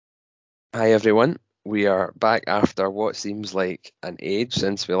Hi everyone, we are back after what seems like an age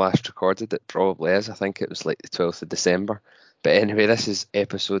since we last recorded. It probably is. I think it was like the 12th of December. But anyway, this is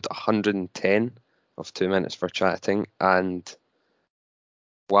episode 110 of 2 Minutes for Chatting. And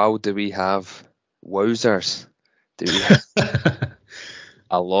wow, do we have wowzers? Do we have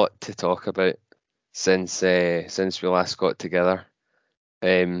a lot to talk about since we last got together?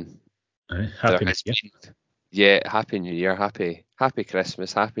 Um, there Happy New has Year. been, yeah, Happy New Year, Happy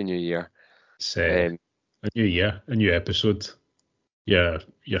Christmas, Happy New Year. It's Um, a new year, a new episode. Your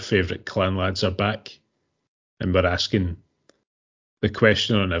favourite clan lads are back, and we're asking the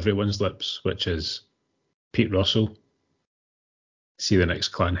question on everyone's lips, which is Pete Russell, see the next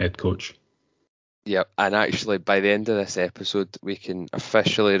clan head coach. Yeah, and actually, by the end of this episode, we can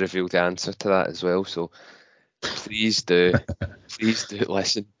officially reveal the answer to that as well. So please do, please do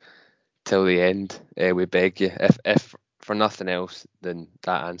listen till the end. We beg you, if for nothing else than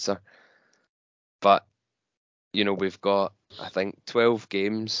that answer. But we've got I think 12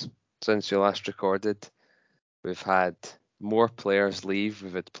 games since we last recorded. We've had more players leave.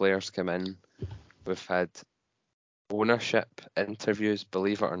 We've had players come in. We've had ownership interviews,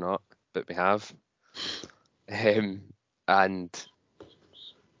 believe it or not, but we have. And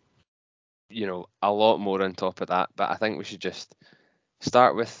a lot more on top of that. But I think we should just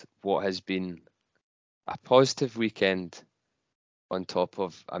start with what has been a positive weekend on top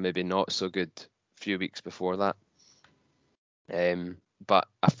of a maybe not so good few weeks before that. But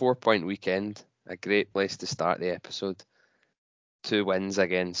a 4 point weekend, a great place to start the episode. 2 wins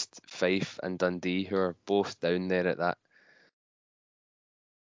against Fife and Dundee, who are both down there at that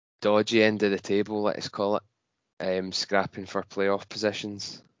dodgy end of the table, let's call it, scrapping for playoff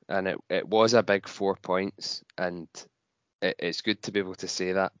positions. And it was a big 4 points, and it's good to be able to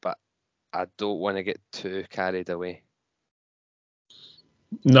say that, but I don't want to get too carried away.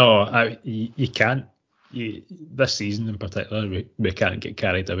 No, you can't. This season in particular, we can't get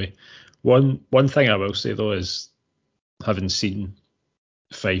carried away. One thing I will say though is, having seen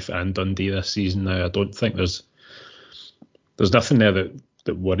Fife and Dundee this season now, I don't think there's nothing there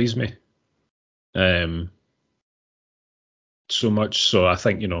that worries me. So much so I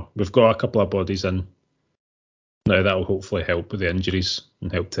think we've got a couple of bodies in now that will hopefully help with the injuries and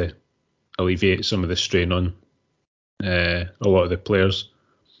help to alleviate some of the strain on a lot of the players.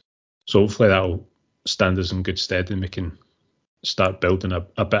 So hopefully that'll stand us in good stead and we can start building a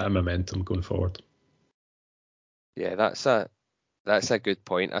bit of momentum going forward. Yeah, that's a good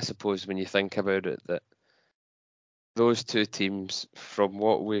point. I suppose when you think about it, that those two teams, from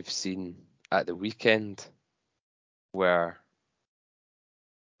what we've seen at the weekend, were,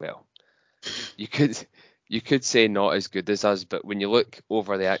 well, you could you could say not as good as us, but when you look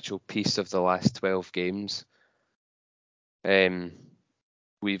over the actual piece of the last 12 games, um,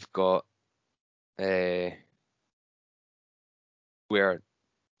 we've got we're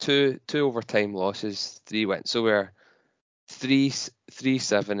two overtime losses, 3 wins. So we're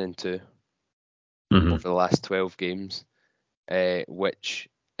 3-7-2 over the last 12 games, which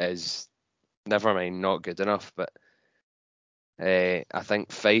is, never mind, not good enough. But I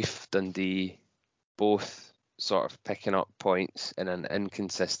think Fife, Dundee, both sort of picking up points in an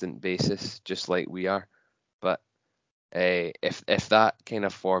inconsistent basis, just like we are. But if that kind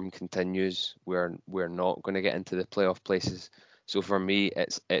of form continues, we're not going to get into the playoff places. So for me,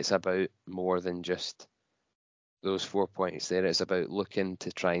 it's about more than just those 4 points there. It's about looking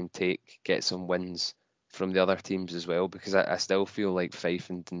to try and get some wins from the other teams as well, because I still feel like Fife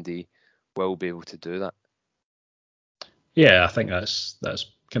and Dundee will be able to do that. Yeah, I think that's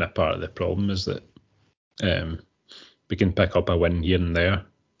kind of part of the problem is that we can pick up a win here and there,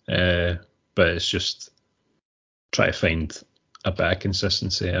 but it's just try to find a bit of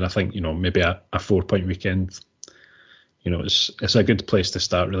consistency. And I think maybe a 4 point weekend, it's a good place to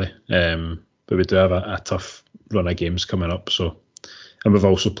start really. But we do have a tough run of games coming up, so, and we've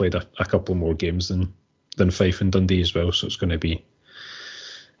also played a couple more games than Fife and Dundee as well, so it's going to be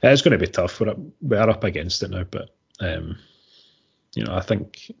tough. We are up against it now, but I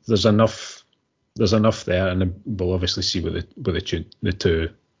think there's enough there, and then we'll obviously see what the two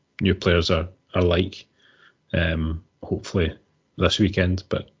new players are like. Hopefully this weekend,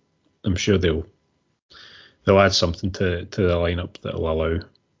 but I'm sure they'll add something to the lineup that'll allow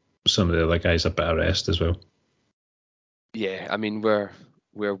some of the other guys a bit of rest as well. Yeah, I mean we're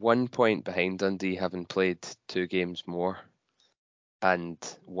 1 point behind Dundee, having played 2 games more, and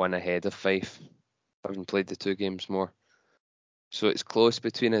one ahead of Fife, having played the 2 games more. So it's close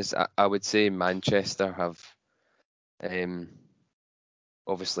between us. I would say Manchester have um,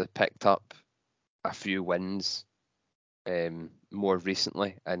 obviously picked up a few wins more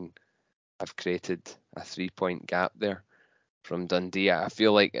recently, and have created a 3-point gap there from Dundee. I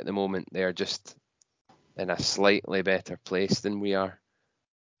feel like at the moment they're just in a slightly better place than we are,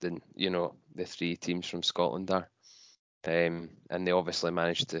 than the 3 teams from Scotland are. And they obviously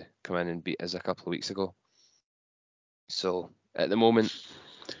managed to come in and beat us a couple of weeks ago. So at the moment,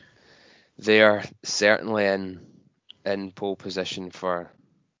 they are certainly in pole position for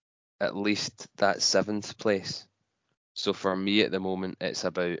at least that 7th place. So for me at the moment, it's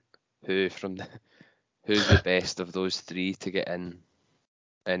about who's the best of those 3 to get in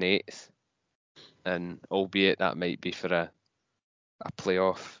 8th. And albeit that might be for a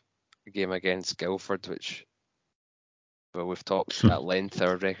playoff game against Guildford, which, well, we've talked at length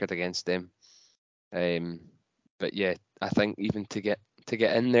our record against them. But yeah, I think even to get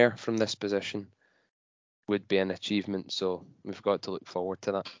in there from this position would be an achievement. So we've got to look forward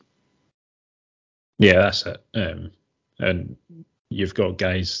to that. Yeah, that's it. And you've got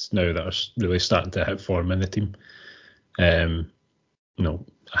guys now that are really starting to hit form in the team. A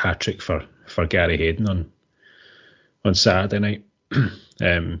hat trick for Gary Hayden on Saturday night.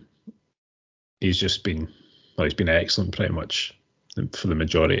 He's been excellent pretty much for the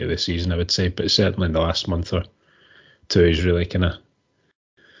majority of the season, I would say, but certainly in the last month or two, he's really kind of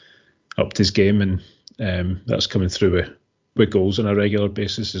upped his game, and that's coming through with goals on a regular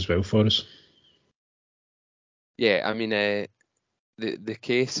basis as well for us. Yeah, I mean, the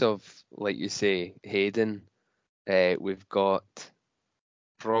case of, like you say, Hayden, we've got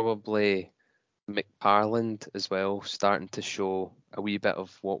probably McParland as well, starting to show a wee bit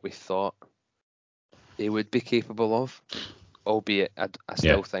of what we thought he would be capable of. Albeit, I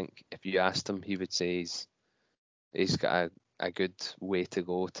still think if you asked him, he would say he's got a good way to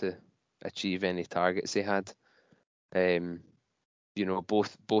go to achieve any targets he had.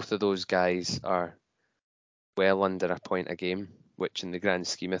 Both of those guys are well under a point a game, which in the grand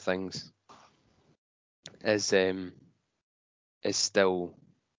scheme of things is still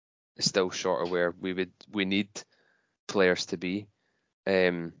short of where we need players to be.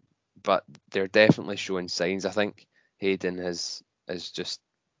 But they're definitely showing signs. I think Hayden has just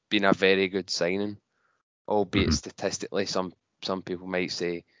been a very good signing, albeit statistically some people might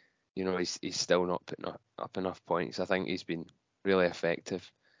say, he's still not putting up enough points. I think he's been really effective,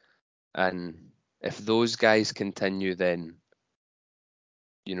 and if those guys continue, then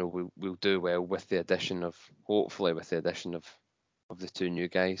we'll do well with the addition of the 2 new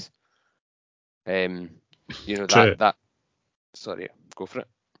guys. That. Sorry, go for it.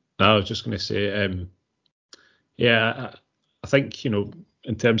 No, I was just going to say, I think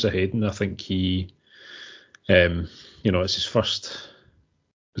in terms of Hayden, I think he, it's his first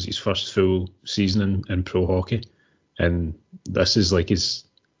full season in pro hockey, and this is like his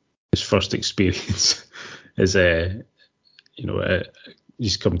first experience as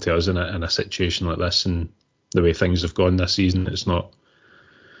he's come to us in a situation like this, and the way things have gone this season, it's not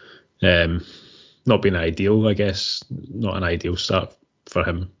been ideal, I guess, not an ideal start for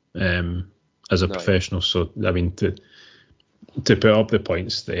him as a professional. So I mean, to put up the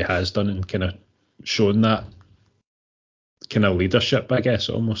points that he has done and kind of shown that kind of leadership, I guess,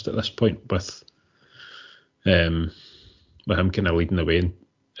 almost at this point with him kind of leading the way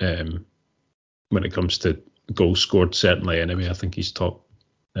when it comes to goals scored, certainly anyway, I think he's top.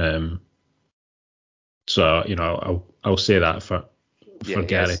 So I'll say that for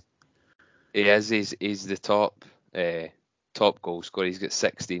Gary. He is. He's the top goal scorer. He's got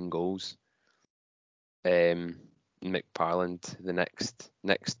 16 goals. McParland the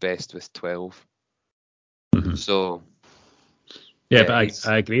next best with 12. Mm-hmm. So yeah, but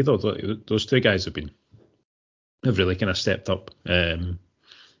I agree though. Those 2 guys have really kind of stepped up.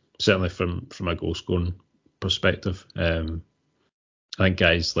 Certainly from a goal scoring perspective. I think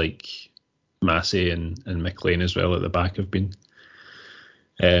guys like Massey and McLean as well at the back have been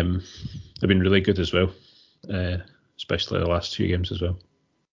really good as well, especially the last 2 games as well.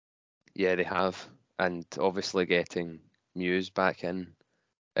 Yeah, they have, and obviously getting Muse back in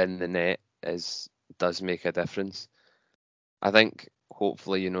the net does make a difference. I think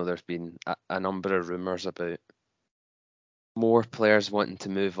hopefully there's been a number of rumours about more players wanting to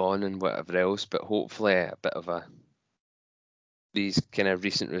move on and whatever else, but hopefully a bit of these kind of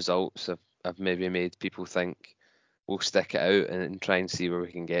recent results have maybe made people think we'll stick it out and try and see where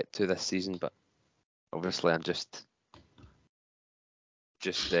we can get to this season. But obviously I'm just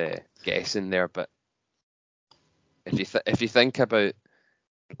guessing there. But if you think about,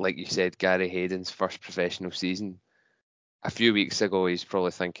 like you said, Gary Hayden's first professional season, a few weeks ago he's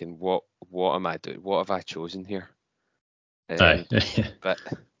probably thinking, what am I doing? What have I chosen here?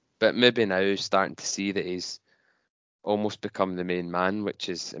 But maybe now starting to see that he's almost become the main man, which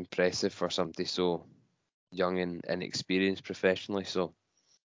is impressive for somebody so young and inexperienced professionally. So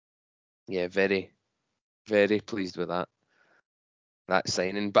yeah, very, very pleased with that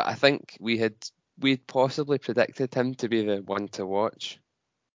signing. But I think we'd possibly predicted him to be the one to watch.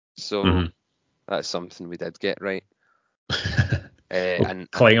 So that's something we did get right. And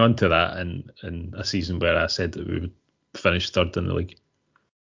cling on to that in a season where I said that we would finish third in the league.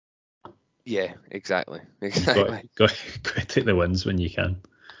 Yeah, exactly. Got to take the wins when you can.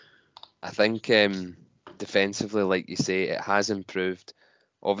 I think defensively, like you say, it has improved.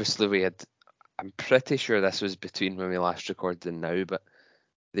 Obviously, I'm pretty sure this was between when we last recorded and now, but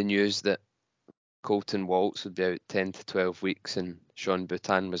the news that Colton Waltz would be out 10 to 12 weeks and Sean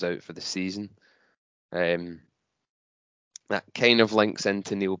Boutan was out for the season. That kind of links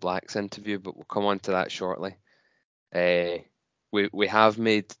into Neil Black's interview, but we'll come on to that shortly. We have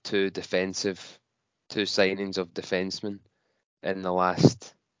made two signings of defensemen in the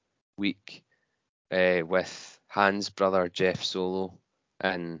last week with Hans' brother Jeff Solo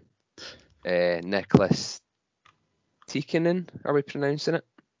and Nicholas Tikkanen. Are we pronouncing it?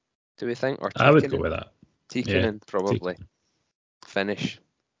 Do we think? Or Tikkanen? I would go with that. Tikkanen, yeah, probably. Finnish.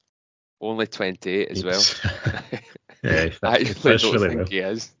 Only 28 as well. Yeah, I actually don't really think he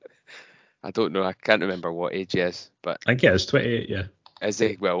is. I don't know. I can't remember what age he is, but I think he is 28. Yeah. Is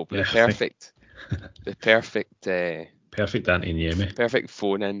he? Well, yeah, the perfect Antti Niemi. Perfect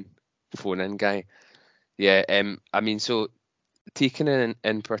phone in guy. Yeah. I mean, so Tikkanen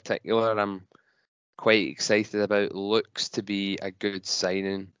in particular, I'm quite excited about. Looks to be a good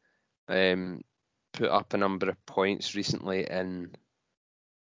signing. Put up a number of points recently in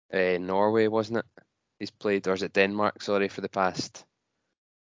Norway, wasn't it? He's played, or is it Denmark? Sorry, for the past.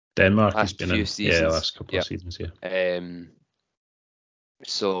 Denmark has been few in, seasons. Yeah, last couple of seasons, yeah.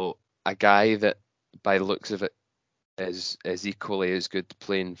 So a guy that, by the looks of it, is equally as good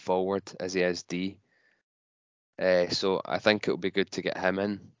playing forward as he is D. So I think it'll be good to get him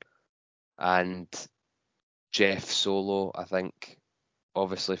in. And Jeff Solo, I think,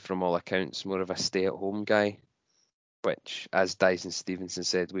 obviously from all accounts, more of a stay-at-home guy, which, as Dyson Stevenson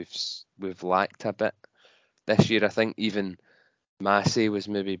said, we've lacked a bit this year. I think even Massey was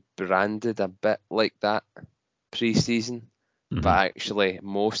maybe branded a bit like that pre-season, but actually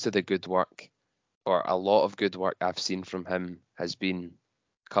most of the good work, or a lot of good work I've seen from him, has been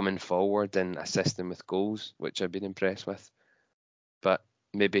coming forward and assisting with goals, which I've been impressed with. But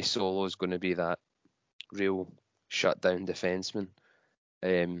maybe Solo's going to be that real shutdown defenseman.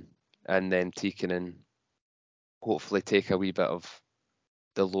 And then Tikkanen hopefully take a wee bit of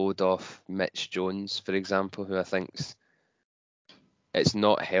the load off Mitch Jones, for example, who I think's it's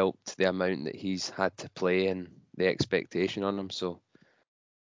not helped the amount that he's had to play and the expectation on him. So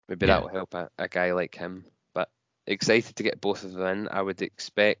maybe that will help a guy like him. But excited to get both of them in. I would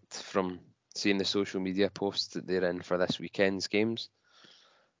expect from seeing the social media posts that they're in for this weekend's games,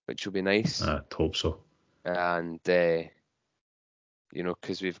 which will be nice. I hope so. And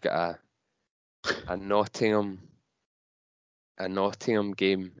because we've got a Nottingham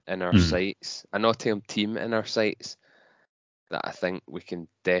game in our sights, a Nottingham team in our sights that I think we can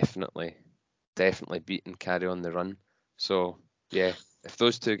definitely beat and carry on the run. So yeah, if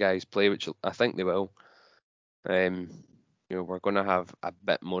those two guys play, which I think they will, we're going to have a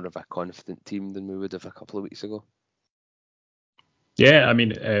bit more of a confident team than we would have a couple of weeks ago. Yeah, I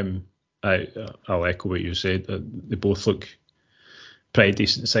mean, I'll echo what you said. They both look pretty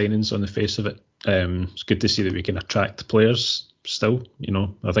decent signings on the face of it. It's good to see that we can attract players still.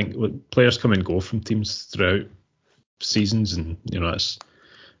 I think players come and go from teams throughout seasons, and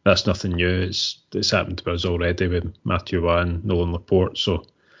that's nothing new. It's happened to us already with Matthew Waugh and Nolan Laporte, so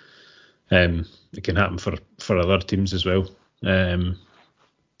it can happen for other teams as well. A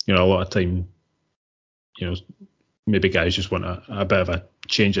lot of time, maybe guys just want a bit of a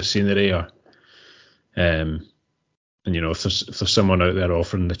change of scenery, or and if there's someone out there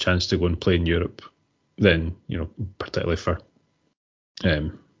offering the chance to go and play in Europe, then particularly for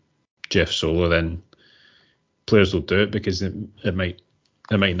Jeff Solo, then players will do it because it might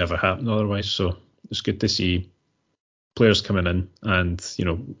never happen otherwise. So it's good to see players coming in and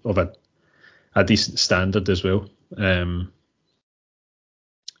of a decent standard as well.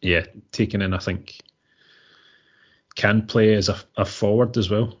 Taking in, I think, can play as a forward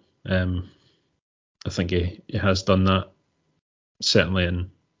as well. I think he has done that certainly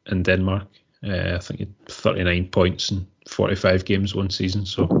in Denmark. I think he had 39 points in 45 games one season.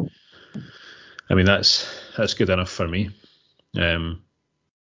 So I mean that's good enough for me.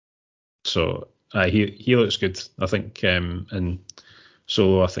 So he looks good. I think and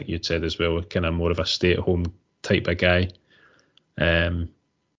Solo, I think you'd said as well, kind of more of a stay-at-home type of guy.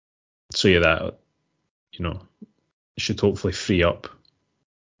 So yeah, that should hopefully free up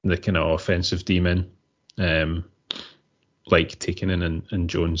the kind of offensive D-men, like Taken and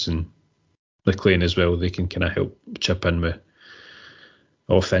Jones and McLean as well. They can kind of help chip in with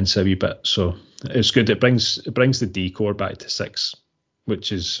offense a wee bit. So it's good. It brings the D core back to 6,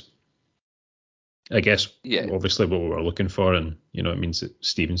 which is, I guess, obviously what we were looking for, and it means that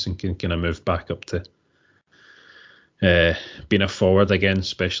Stevenson can kind of move back up to being a forward again,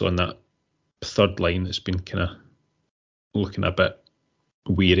 especially on that third line that's been kind of looking a bit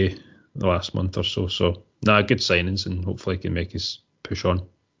weary the last month or so. So, good signings, and hopefully he can make his push on.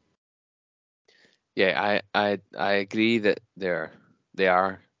 Yeah, I agree that they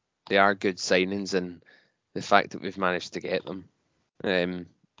are good signings, and the fact that we've managed to get them,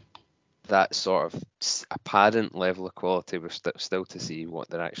 that sort of apparent level of quality, we're still to see what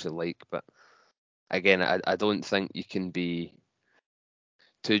they're actually like. But again, I don't think you can be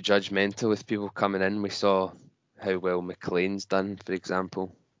too judgmental with people coming in. We saw how well McLean's done, for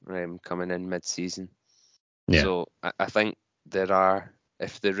example, coming in mid-season. Yeah. So I think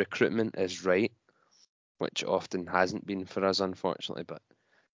if the recruitment is right, which often hasn't been for us, unfortunately, but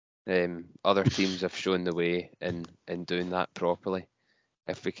other teams have shown the way in doing that properly.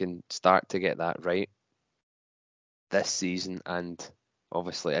 If we can start to get that right this season and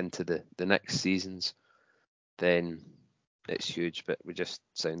obviously into the next seasons, then it's huge. But we just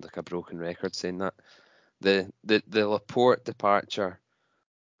sound like a broken record saying that. The Laporte departure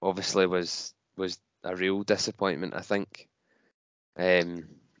obviously was a real disappointment, I think.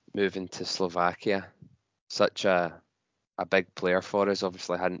 Moving to Slovakia, such a big player for us,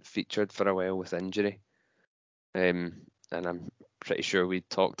 obviously hadn't featured for a while with injury. And I'm pretty sure we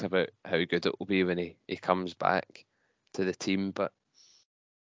talked about how good it will be when he comes back to the team, but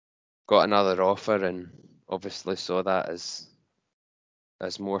got another offer and obviously saw that as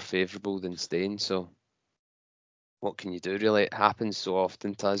more favourable than staying. So what can you do, really? It happens so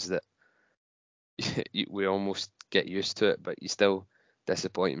often to us that we almost get used to it, but you still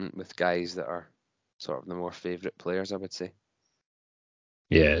disappointment with guys that are sort of the more favourite players, I would say.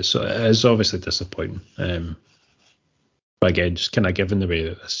 Yeah, so it's obviously disappointing. But again, just kind of given the way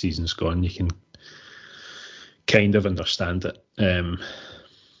that this season's gone, you can kind of understand it.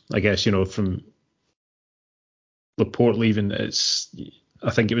 I guess, from Laporte leaving, I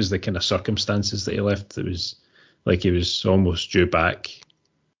think it was the kind of circumstances that he left. It was like he was almost due back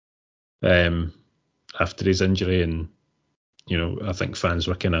after his injury, and I think fans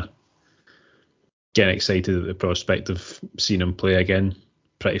were kind of getting excited at the prospect of seeing him play again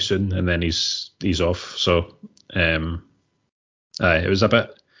pretty soon, and then he's off. So it was a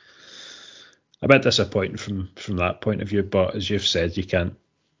bit disappointing from that point of view. But as you've said, you can't.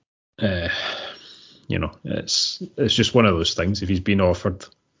 It's just one of those things. If he's been offered,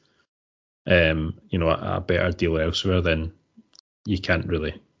 a better deal elsewhere, then you can't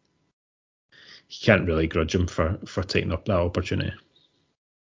really grudge him for taking up that opportunity.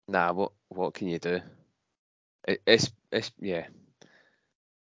 Nah, what can you do? It's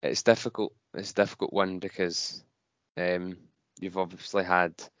difficult. It's a difficult one because you've obviously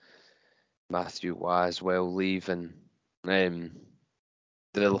had Matthew Waugh as well leave, and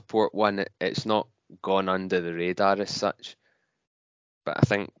the Laporte one, it's not gone under the radar as such, but I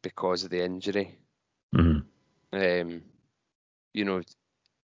think because of the injury,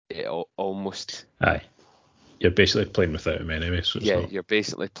 it almost. Aye, you're basically playing without him anyway. So you're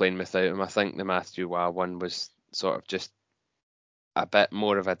basically playing without him. I think the Matthew Waugh one was sort of just a bit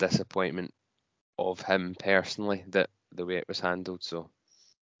more of a disappointment of him personally, that the way it was handled. So,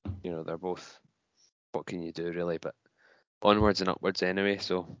 they're both, what can you do really, but onwards and upwards anyway.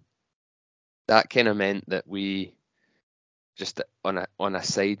 So that kind of meant that we just, on a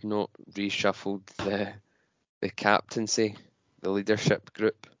side note, reshuffled the captaincy, the leadership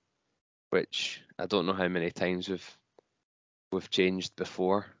group, which I don't know how many times we've changed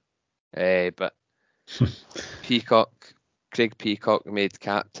before. But Craig Peacock made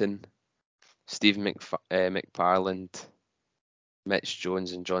captain, Stephen McParland, Mitch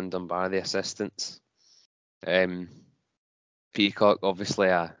Jones and John Dunbar the assistants. Peacock, obviously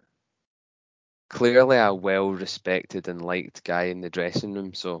clearly a well-respected and liked guy in the dressing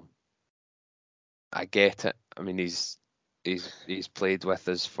room, so I get it. I mean, he's played with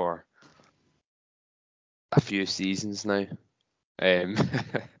us for a few seasons now.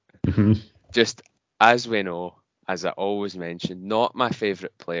 Just as we know, as I always mention, not my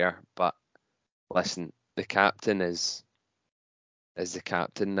favourite player, but listen, the captain is the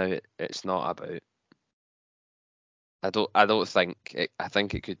captain now. It's not about I don't think I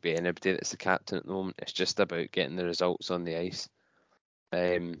think it could be anybody that's the captain at the moment. It's just about getting the results on the ice.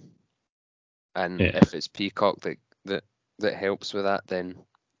 And if it's Peacock that helps with that, then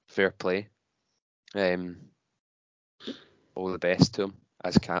fair play. All the best to him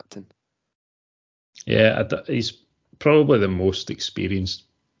as captain. Yeah, he's probably the most experienced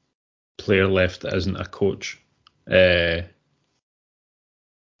player left that isn't a coach. From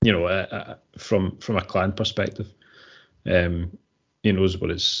a Clan perspective, he knows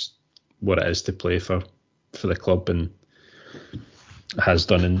what it is to play for the club, and has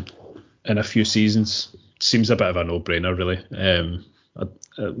done in a few seasons. Seems a bit of a no-brainer, really.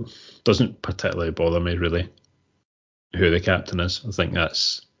 It doesn't particularly bother me, really, who the captain is. I think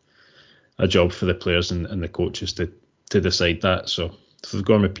that's a job for the players and the coaches to decide that. So if they've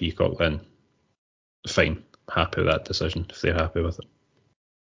gone with Peacock, then fine. Happy with that decision if they're happy with it.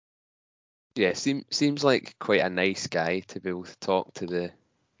 Yeah, seems like quite a nice guy to be able to talk to the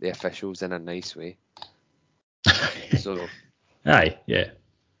officials in a nice way. So, aye, yeah.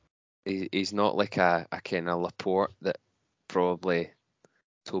 He's not like a kind of Laporte that probably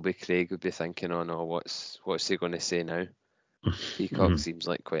Toby Craig would be thinking, oh no, what's he going to say now? Peacock seems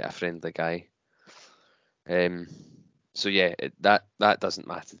like quite a friendly guy. So yeah, that doesn't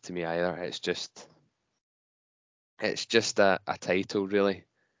matter to me either. It's just a title, really.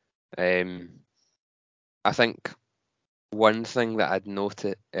 I think one thing that I'd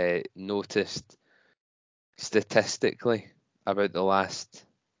noticed statistically about the last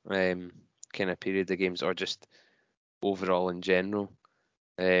kind of period of games, or just overall in general,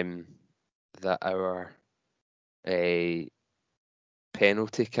 that our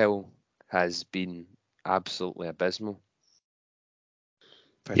penalty kill has been absolutely abysmal.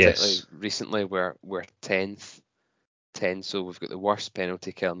 Particularly recently, we're 10th, so we've got the worst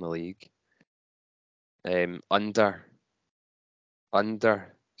penalty kill in the league. Under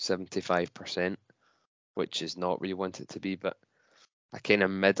 75%, which is not where you want it to be, but a kind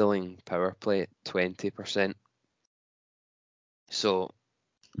of middling power play at 20%. So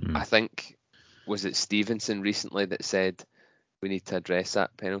I think, was it Stevenson recently that said we need to address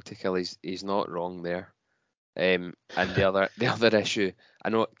that penalty kill? He's not wrong there. And the other issue, I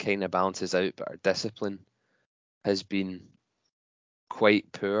know it kind of balances out, but our discipline has been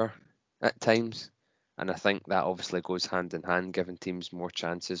quite poor at times, and I think that obviously goes hand in hand, giving teams more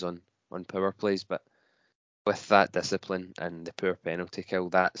chances on power plays. But with that discipline and the poor penalty kill,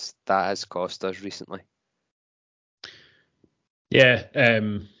 that has cost us recently. Yeah,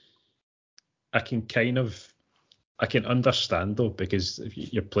 I can understand though, because if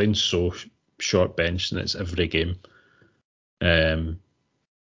you're playing so short bench and it's every game,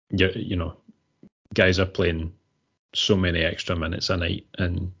 guys are playing so many extra minutes a night,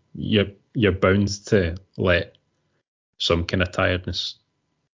 and you're bound to let some kind of tiredness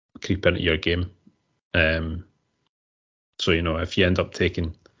creep into your game. So if you end up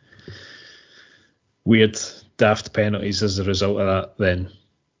taking weird, daft penalties as a result of that, then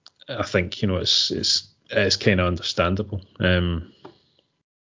I think it's kind of understandable. And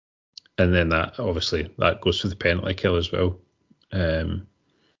then that obviously that goes for the penalty kill as well.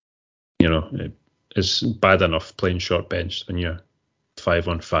 It's bad enough playing short bench when you're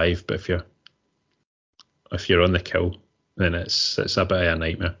 5-on-5, but if you're on the kill, then it's a bit of a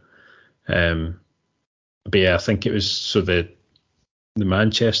nightmare. But yeah, I think it was the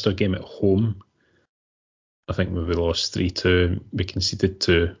Manchester game at home. I think we lost 3-2. We conceded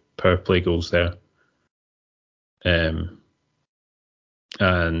 2 power play goals there. And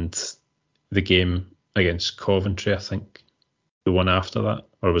the game against Coventry, I think the one after that,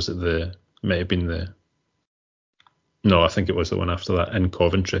 or was it might have been no, I think it was the one after that in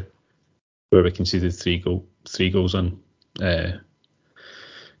Coventry, where we conceded 3 goals on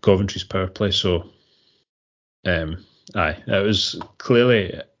Coventry's power play. So, it was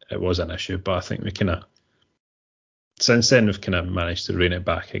clearly it was an issue, but I think we since then we've kind of managed to rein it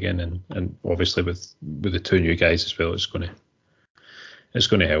back again, and obviously with the 2 new guys as well, it's going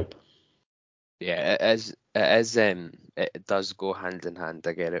to help. Yeah, it is. It is. It does go hand in hand.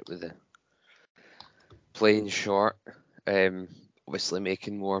 I get it with the playing short. Obviously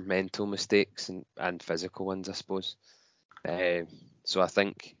making more mental mistakes and physical ones, I suppose. So I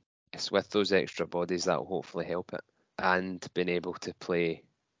think it's with those extra bodies that will hopefully help it, and being able to play,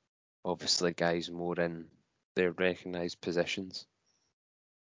 obviously, guys more in their recognised positions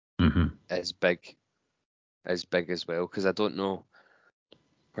is big as well. Because I don't know,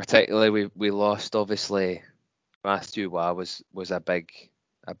 particularly we lost, obviously. Matthew Waugh was a big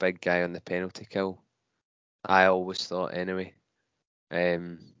guy on the penalty kill. I always thought anyway.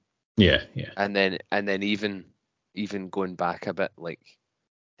 Yeah. And then even even going back a bit, like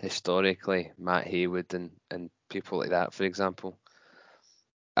historically, Matt Haywood and people like that, for example,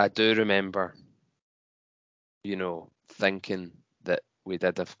 I do remember, thinking that we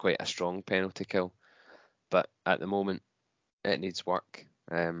did have quite a strong penalty kill, but at the moment it needs work.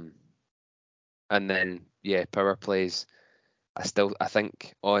 And then power plays. I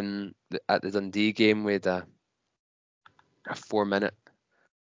think at the Dundee game we had a 4-minute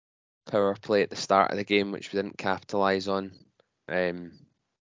power play at the start of the game which we didn't capitalise on.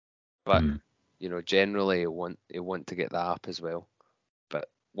 But generally you want to get that up as well. But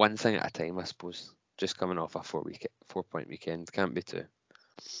one thing at a time, I suppose. Just coming off a 4-point weekend, can't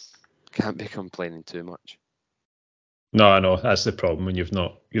be complaining too much. No, I know that's the problem when you've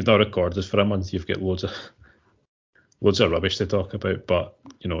not recorded for a month. You've got loads of rubbish to talk about, but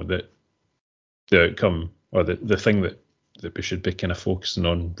the outcome or the thing that we should be kind of focusing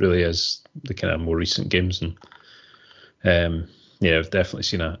on really is the kind of more recent games, and I've definitely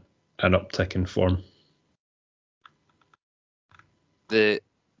seen an uptick in form. The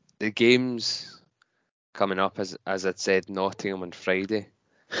games coming up, as I'd said, Nottingham on Friday.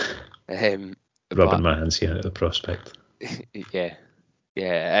 Rubbing my hands here at the prospect. Yeah,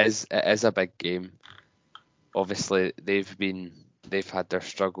 it is a big game. Obviously, they've had their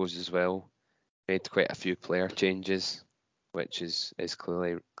struggles as well. Made quite a few player changes, which is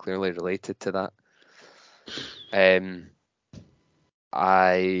clearly related to that.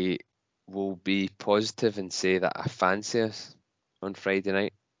 I will be positive and say that I fancy us on Friday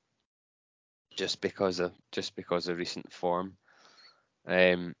night, just because of recent form.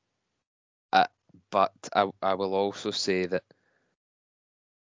 But I will also say that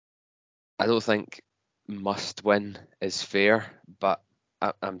I don't think must win is fair, but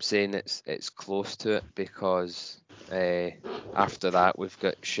I'm saying it's close to it, because after that we've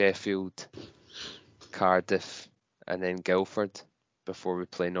got Sheffield, Cardiff, and then Guildford before we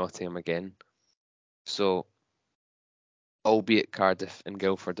play Nottingham again. So, albeit Cardiff and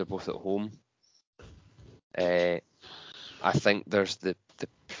Guildford are both at home, I think there's the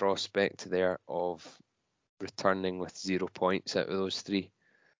prospect there of returning with 0 points out of those three.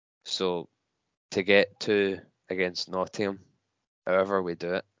 So to get 2 against Nottingham, however we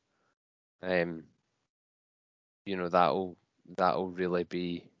do it, that'll really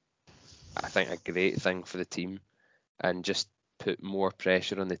be, I think, a great thing for the team, and just put more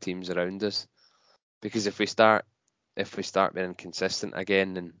pressure on the teams around us. Because if we start being inconsistent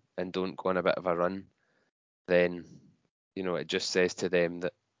again and don't go on a bit of a run, then it just says to them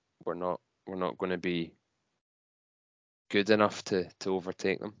that we're not going to be good enough to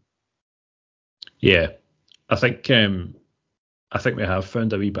overtake them. Yeah, I think we have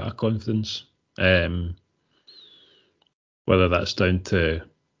found a wee bit of confidence. Whether that's down to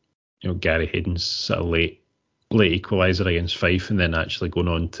Gary Hayden's sort of late equaliser against Fife, and then actually going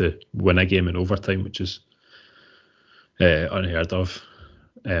on to win a game in overtime, which is unheard of.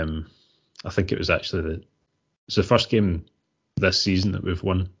 I think it was actually the first game this season that we've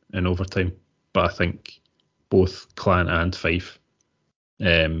won in overtime, but I think both Clan and Fife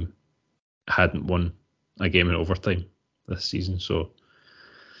hadn't won a game in overtime this season, so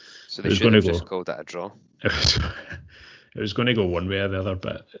they should have just called that a draw. It was going to go one way or the other,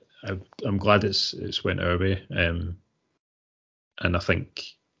 but I'm glad it's went our way, and I think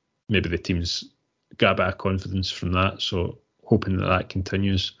maybe the team's got a bit of confidence from that, so hoping that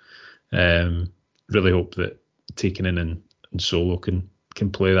continues. Really hope that Taken and Solo can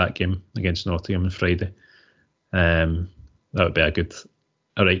play that game against Nottingham on Friday. That would be a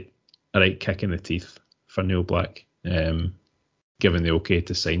right kick in the teeth for Neil Black, given the okay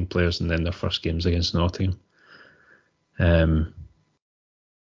to sign players and then their first games against Nottingham.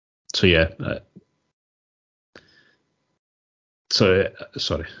 Sorry,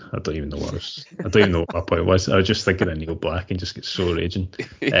 I don't even know what my point was. I was just thinking of Neil Black and just get so raging.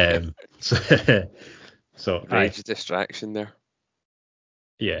 So rage distraction there.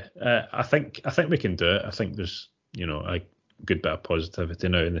 Yeah, I think we can do it. I think there's a good bit of positivity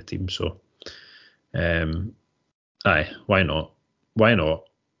now in the team. So, why not? Why not?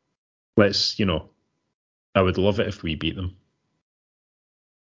 Let's I would love it if we beat them.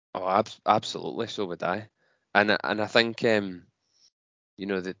 Oh, absolutely. So would I. And I think the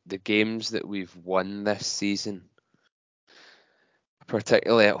games that we've won this season,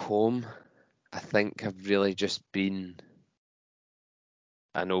 particularly at home, I think have really just been.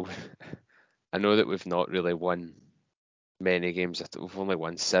 I know that we've not really won many games. We've only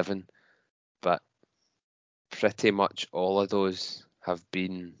won 7, but pretty much all of those have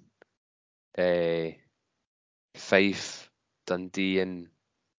been Fife, Dundee, and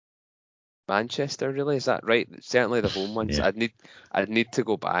Manchester, really, is that right? Certainly the home ones. Yeah. I'd need to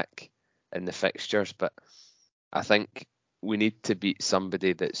go back in the fixtures, but I think we need to beat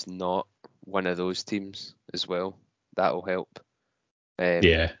somebody that's not one of those teams as well. That'll help.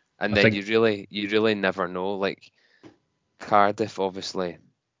 Yeah. And I then think you really never know. Like Cardiff, obviously,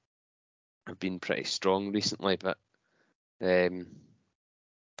 have been pretty strong recently, but I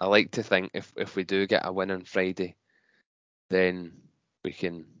like to think if we do get a win on Friday, then we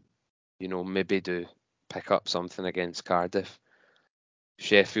can, maybe pick up something against Cardiff.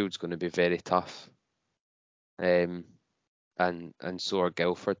 Sheffield's going to be very tough, and so are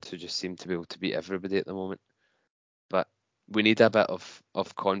Guildford, who just seem to be able to beat everybody at the moment. But we need a bit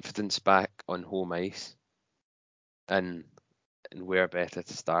of confidence back on home ice, and we're better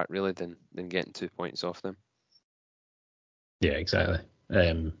to start really than getting 2 points off them. Yeah, exactly.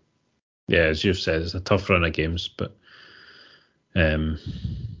 Yeah, as you've said, it's a tough run of games, but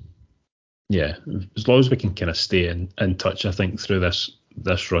yeah, as long as we can kind of stay in touch, I think through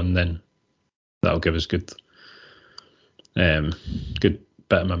this run, then that'll give us good bit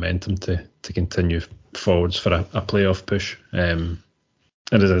of momentum to continue forwards for a playoff push. And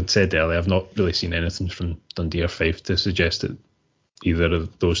as I said earlier, I've not really seen anything from Dundee or Fife to suggest that either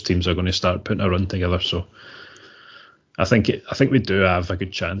of those teams are going to start putting a run together. So I think we do have a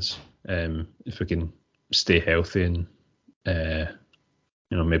good chance if we can stay healthy and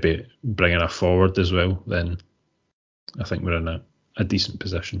maybe bring in a forward as well. Then I think we're in a decent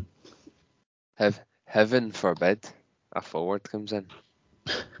position. Heaven forbid a forward comes in.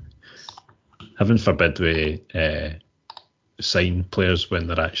 Heaven forbid we sign players when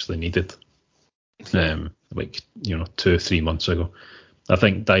they're actually needed. Yeah. 2 or 3 months ago. I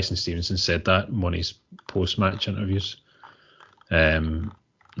think Dyson Stevenson said that in one of his post-match interviews. And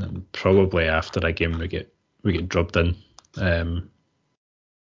probably after a game we get drubbed in.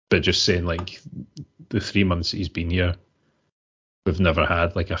 But just saying, like, the 3 months that he's been here, we've never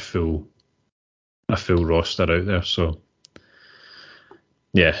had like a full roster out there. So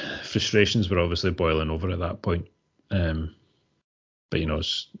yeah, frustrations were obviously boiling over at that point. But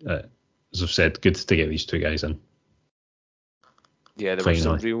as I've said, good to get these two guys in. Yeah, there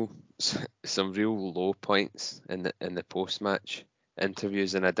Finally. were some real low points in the post match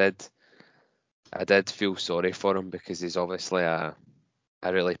interviews, and I did feel sorry for him because he's obviously a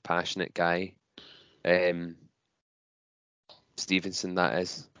really passionate guy. Stevenson, that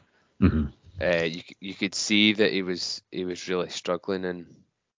is. Mm-hmm. You could see that he was really struggling,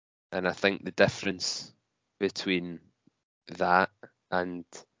 and I think the difference between that and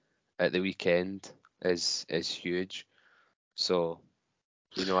at the weekend is huge. So,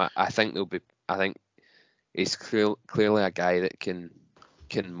 I think he's clearly a guy that can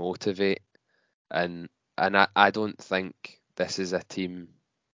motivate, and I don't think this is a team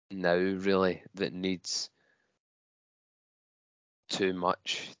now really that needs too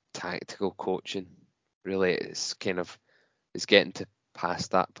much tactical coaching. Really, it's getting to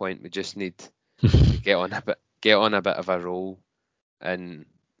past that point. We just need to get on a bit of a roll and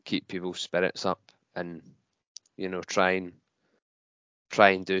keep people's spirits up, and try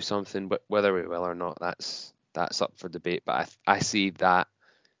and do something. But whether we will or not, that's up for debate. But I see that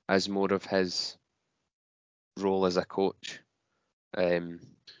as more of his role as a coach.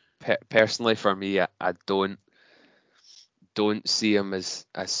 Personally, for me, I don't see him as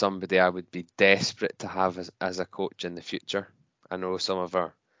somebody I would be desperate to have as a coach in the future. I know some of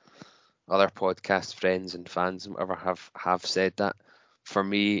our other podcast friends and fans and whatever have said that. For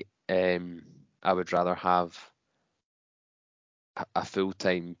me, I would rather have a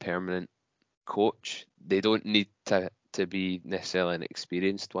full-time permanent coach. They don't need to be necessarily an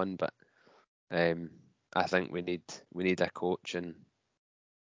experienced one, but I think we need a coach,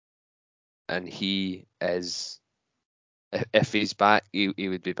 and he is, if he's back, he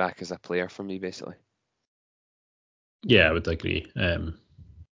would be back as a player for me, basically. Yeah, I would agree. I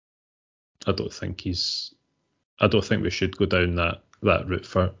don't think we should go down that route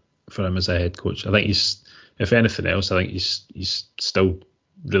for him as a head coach. I think he's, if anything else, I think he's still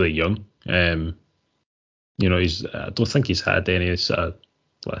really young. I don't think he's had any sort of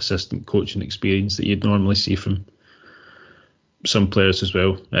assistant coaching experience that you'd normally see from some players as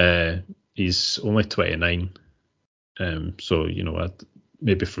well. He's only 29, so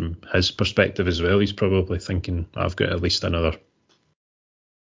maybe from his perspective as well, he's probably thinking, I've got at least another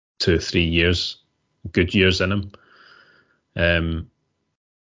 2 or 3 years, good years in him.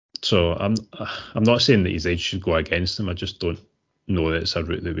 So I'm not saying that his age should go against him. I just don't know that it's a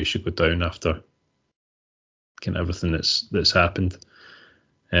route that we should go down after kind of everything that's happened.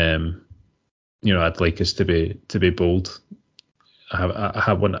 I'd like us to be bold. I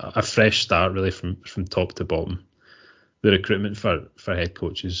have a fresh start really from top to bottom. The recruitment for head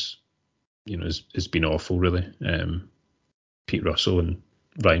coaches, has been awful really. Pete Russell and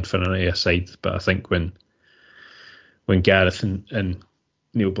Ryan Finlay aside, but I think when Gareth and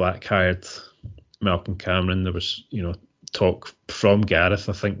Neil Black hired Malcolm Cameron, there was talk from Gareth,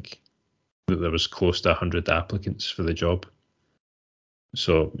 I think, that there was close to 100 applicants for the job.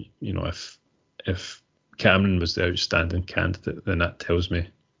 So if Cameron was the outstanding candidate, then that tells me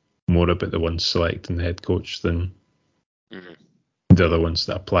more about the ones selecting the head coach than the other ones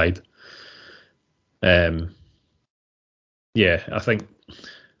that applied. I think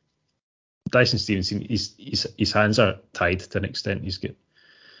Dyson Stevenson, his hands are tied to an extent. He's got,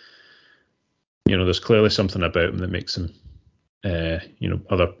 there's clearly something about him that makes him,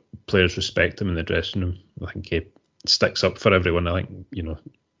 other players respect him in the dressing room. I think he sticks up for everyone. I think,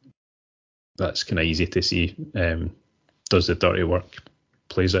 that's kind of easy to see. Does the dirty work,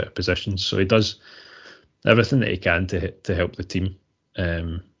 plays out of positions. So he does everything that he can to help the team.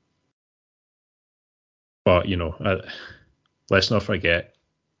 But, let's not forget,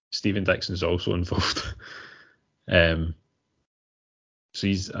 Stephen Dixon's also involved. So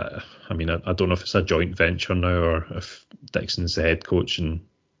he's, I don't know if it's a joint venture now or if Dixon's the head coach and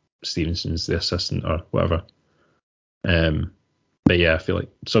Stevenson's the assistant or whatever. But yeah, I feel like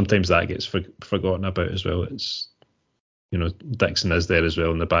sometimes that gets forgotten about as well. It's, Dixon is there as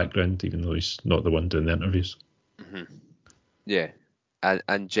well in the background, even though he's not the one doing the interviews. Mm-hmm. Yeah,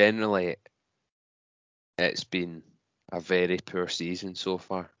 and generally it's been a very poor season so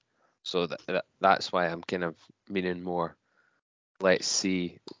far. So that's why I'm kind of meaning more. Let's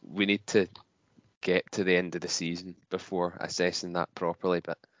see. We need to get to the end of the season before assessing that properly.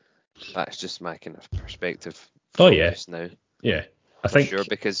 But that's just my kind of perspective. Just now. Yeah, I think sure,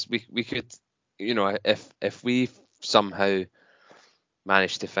 because we could, if we somehow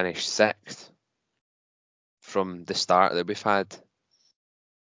manage to finish sixth from the start that we've had,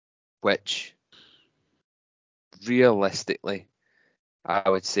 which realistically I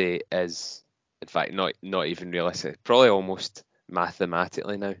would say is, in fact, not even realistic, probably almost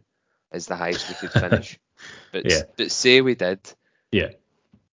mathematically now is the highest we could finish. But say we did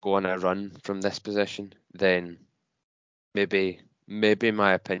go on a run from this position, then maybe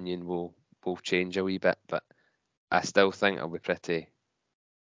my opinion will change a wee bit, but I still think I'll be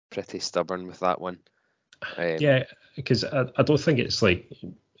pretty stubborn with that one. Because I don't think it's like,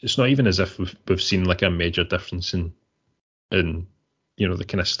 it's not even as if we've seen like a major difference in the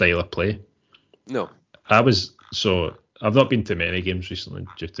kind of style of play. No. I've not been to many games recently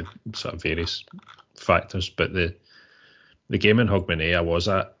due to sort of various factors, but the game in Hogmanay I was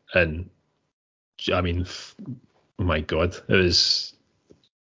at, and I mean, oh my God, it was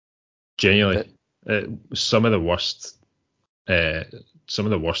genuinely some of the worst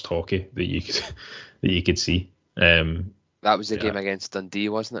hockey that you could see. That was the game against Dundee,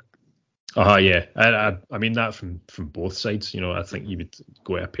 wasn't it? Yeah. I mean that from both sides. I think you would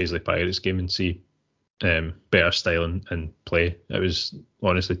go to a Paisley Pirates game and see better style and play. It was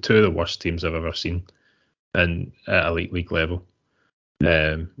honestly two of the worst teams I've ever seen, and at elite league level.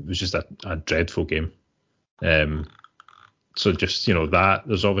 It was just a dreadful game. So just that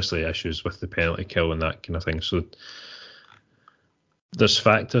there's obviously issues with the penalty kill and that kind of thing. So there's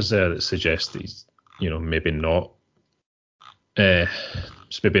factors there that suggest that he's, maybe not.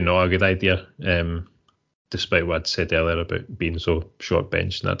 It's maybe not a good idea, despite what I'd said earlier about being so short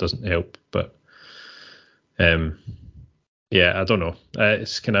bench, and that doesn't help. But I don't know.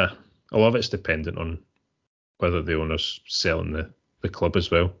 It's kind of, a lot of it's dependent on whether the owner's selling the club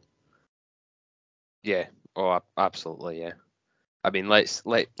as well. Yeah. Oh, absolutely. Yeah. I mean, let's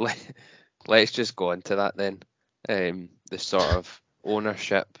just go into that then. The sort of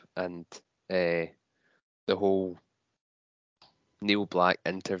ownership and the whole Neil Black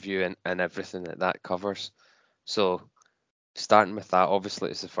interview and everything that covers. So starting with that,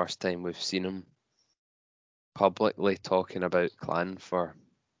 obviously it's the first time we've seen him publicly talking about Clan for,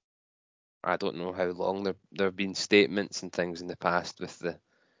 I don't know how long. There have been statements and things in the past with the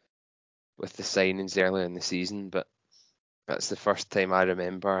signings earlier in the season, but that's the first time I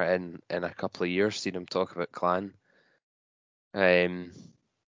remember in a couple of years seeing him talk about Clan. And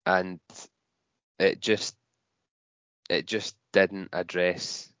it just didn't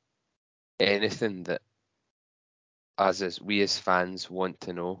address anything that we as fans want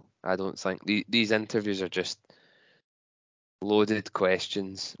to know. I don't think these interviews are just loaded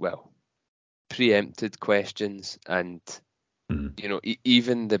questions, well, preempted questions, and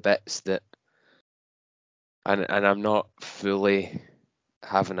even the bits that, and I'm not fully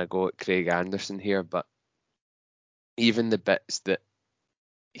having a go at Craig Anderson here, but even the bits that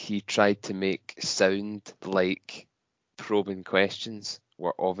he tried to make sound like probing questions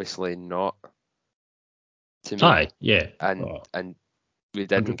were obviously not, to me. Aye, yeah. And we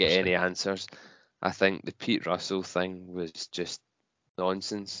didn't get 100%. any answers. I think the Pete Russell thing was just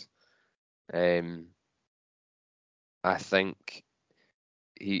nonsense. I think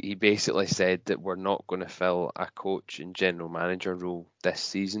he basically said that we're not going to fill a coach and general manager role this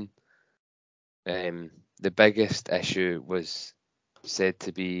season. The biggest issue was said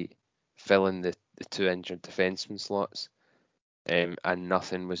to be filling the two injured defenseman slots, and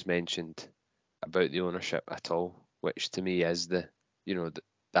nothing was mentioned about the ownership at all, which to me is that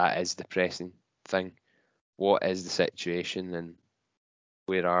is the pressing thing. What is the situation and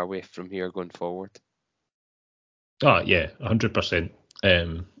where are we from here going forward? Oh yeah, 100%.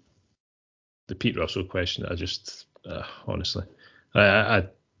 The Pete Russell question, I just honestly, I'd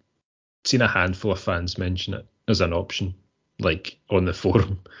seen a handful of fans mention it as an option, like on the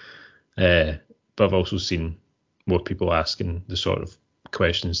forum, but I've also seen more people asking the sort of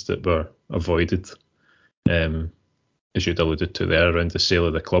questions that were avoided, as you'd alluded to there, around the sale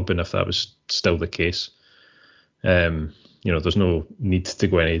of the club, and if that was still the case. There's no need to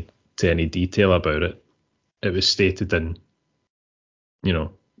go into any detail about it. It was stated in,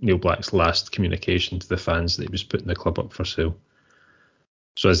 Neil Black's last communication to the fans that he was putting the club up for sale.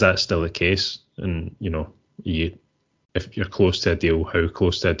 So is that still the case? And, if you're close to a deal, how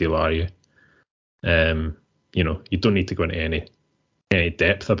close to a deal are you? You don't need to go into any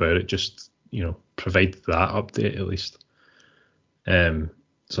depth about it. Just, provide that update at least. So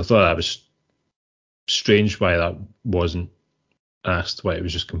I thought that was strange why that wasn't asked, why it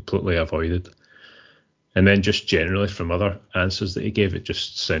was just completely avoided. And then just generally from other answers that he gave, it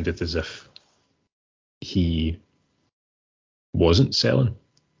just sounded as if he wasn't selling.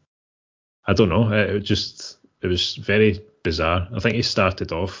 I don't know. It was very bizarre. I think he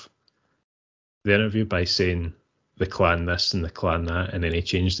started off the interview by saying the clan this and the clan that, and then he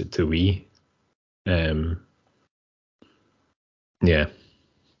changed it to we.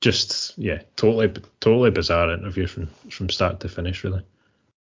 Totally bizarre interview from start to finish, really.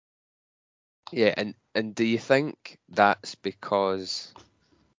 Yeah, and do you think that's because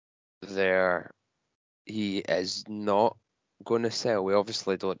he is not going to sell? We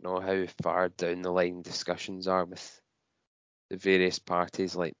obviously don't know how far down the line discussions are with the various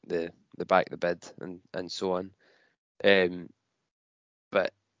parties, like the back the bid and so on.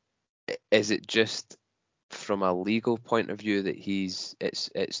 But is it just from a legal point of view that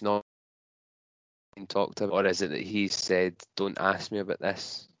it's not being talked about, or is it that he's said, "Don't ask me about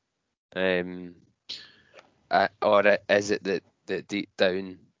this"? Or is it that deep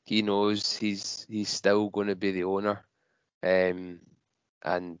down he knows he's still going to be the owner, and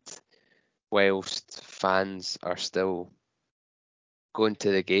whilst fans are still going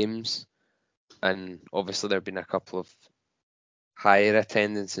to the games, and obviously there have been a couple of higher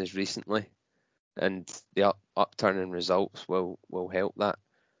attendances recently, and the upturn in results will help that,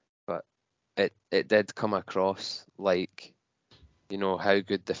 but it did come across like, how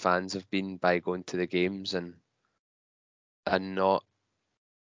good the fans have been by going to the games and not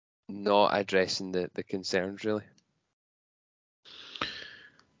addressing the concerns, really.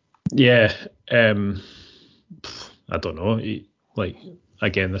 Yeah, I don't know. Like,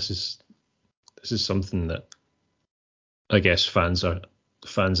 again, this is something that I guess fans are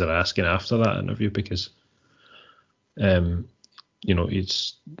asking after that interview, because he's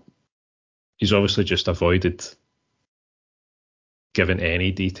obviously just avoided giving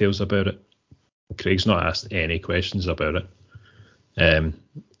any details about it. Craig's not asked any questions about it, and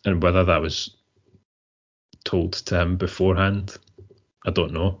whether that was told to him beforehand, I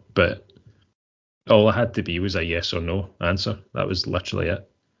don't know. But all it had to be was a yes or no answer. That was literally it.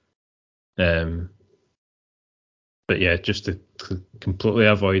 But yeah, just to completely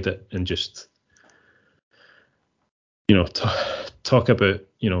avoid it and just talk about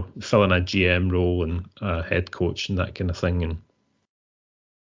filling a GM role and a head coach and that kind of thing,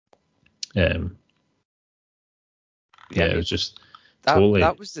 and it was just totally.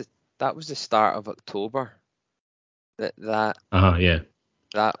 That was the start of October. That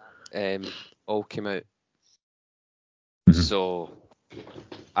all came out. Mm-hmm. So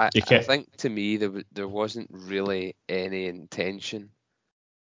I think, to me, there wasn't really any intention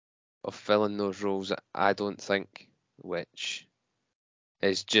of filling those roles, I don't think, which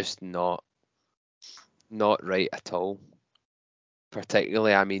is just not right at all.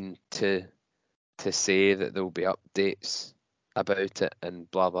 Particularly, I mean, to say that there'll be updates about it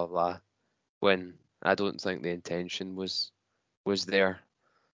and blah blah blah, when I don't think the intention was there.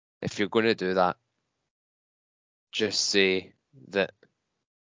 If you're going to do that, just say that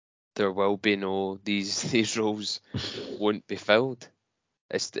there will be no these roles won't be filled.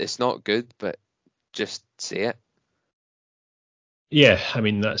 It's not good, but just say it. Yeah, I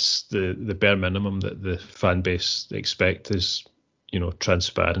mean that's the bare minimum that the fan base expect is,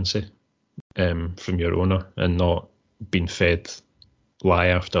 transparency from your owner and not being fed lie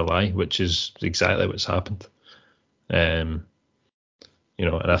after lie, which is exactly what's happened. And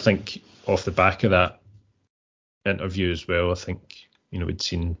I think off the back of that interview as well, I think we'd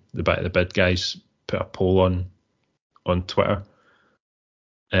seen the Back of the Bid guys put a poll on Twitter.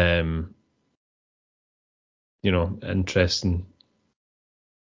 Interesting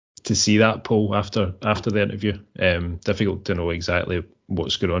to see that poll after the interview. Difficult to know exactly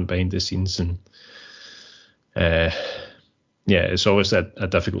what's going on behind the scenes, and it's always a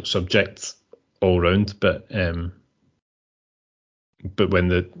difficult subject all round. But when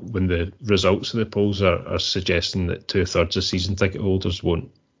the results of the polls are suggesting that 2/3 of season ticket holders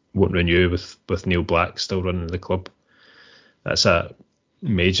won't renew with Neil Black still running the club, that's a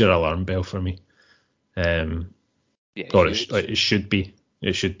major alarm bell for me. It should be.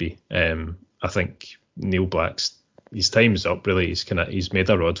 It should be. I think Neil Black's his time's up. Really, he's made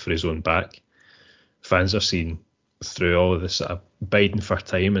a rod for his own back. Fans are seeing through all of this bidding for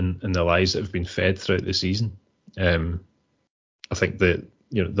time and the lies that have been fed throughout the season. I think the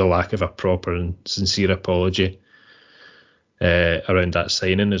lack of a proper and sincere apology around that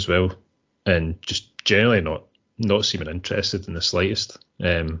signing as well, and just generally not seeming interested in the slightest.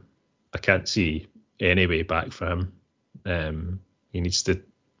 I can't see any way back for him. He needs to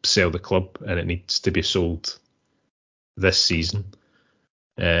sell the club, and it needs to be sold this season,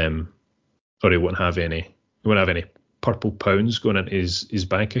 or he won't have any purple pounds going into his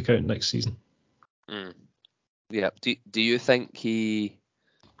bank account next season. Yeah. Do you think he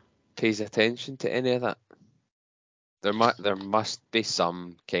pays attention to any of that? There must be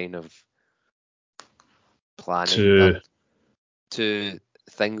some kind of planning to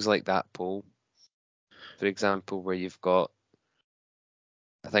things like that poll, for example, where you've got,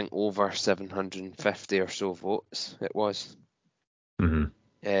 I think, over 750 or so votes. It was.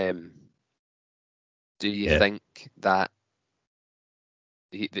 Mm-hmm. Do you think that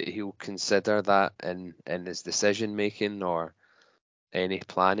he'll consider that in his decision making or any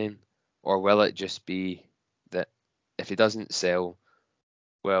planning, or will it just be that if he doesn't sell,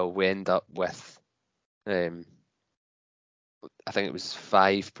 well, we end up with, I think it was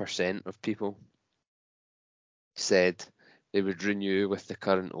 5% of people said they would renew with the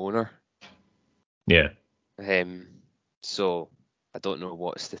current owner. Yeah. So I don't know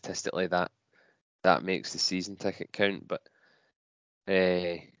what statistically that makes the season ticket count, but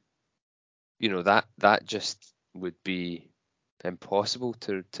that just would be impossible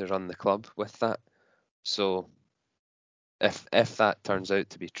to run the club with that. So if that turns out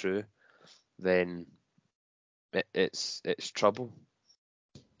to be true, then it's trouble.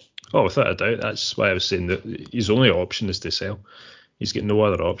 Oh, without a doubt. That's why I was saying that his only option is to sell. He's got no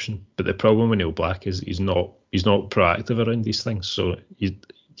other option. But the problem with Neil Black is he's not proactive around these things. So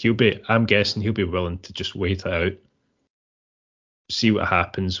I'm guessing he'll be willing to just wait it out, see what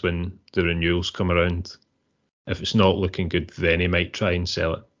happens when the renewals come around. If it's not looking good, then he might try and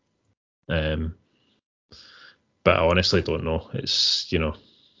sell it. But I honestly don't know. It's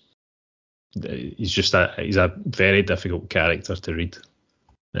he's a very difficult character to read.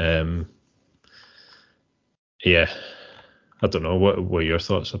 Yeah, I don't know. What were your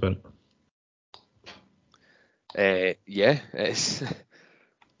thoughts about it? It's the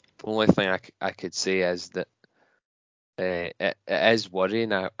only thing I could say is that it is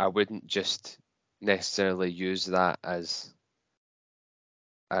worrying. I wouldn't just necessarily use that as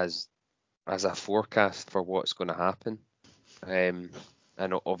a forecast for what's going to happen. And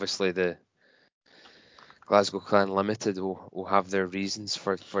obviously the Glasgow Clan Limited will have their reasons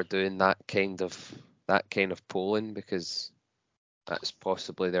for doing that kind of polling, because that's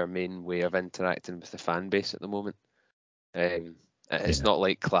possibly their main way of interacting with the fan base at the moment. It's not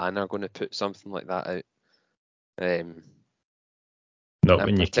like Clan are going to put something like that out. not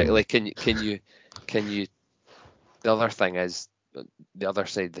when particularly, can you? The other thing is, the other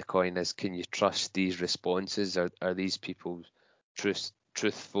side of the coin is, can you trust these responses? Are these people's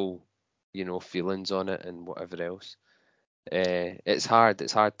truthful, feelings on it and whatever else? It's hard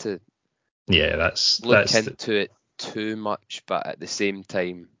to look into it too much, but at the same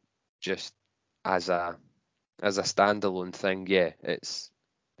time, just as a standalone thing,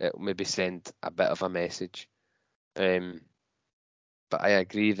 it'll maybe send a bit of a message. But I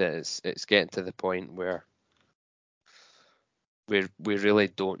agree that it's getting to the point where we really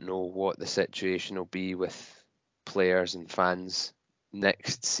don't know what the situation will be with players and fans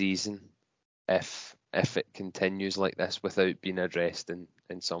next season if it continues like this without being addressed in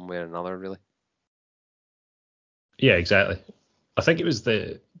some way or another, really. Yeah, exactly. I think it was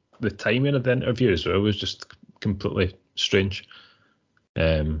the timing of the interview as well was just completely strange.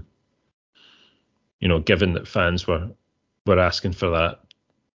 Given that fans were asking for that,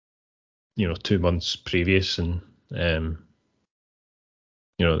 2 months previous, and the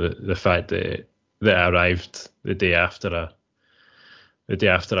fact that I arrived the day after a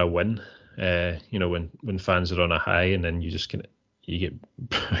win, when fans are on a high, and then you get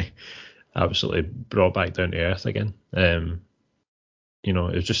absolutely brought back down to earth again. It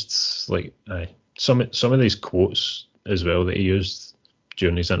was just like some of these quotes as well that he used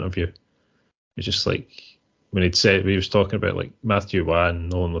during his interview. It's just like when he was talking about like Matthew Wan,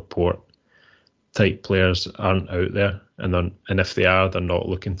 Nolan Laporte type players aren't out there, and if they are, they're not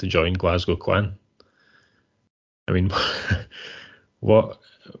looking to join Glasgow Clan. I mean, what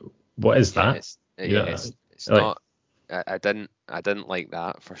is that? It's like, not. I didn't like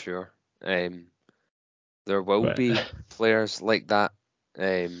that for sure. There will be players like that,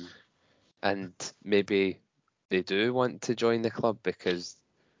 and maybe they do want to join the club because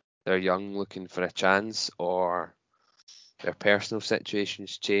they're young, looking for a chance, or their personal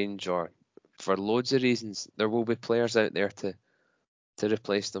situations change, or for loads of reasons. There will be players out there to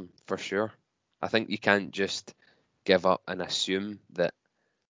replace them for sure. I think you can't just give up and assume that,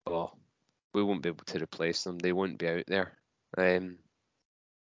 we won't be able to replace them. They won't be out there. I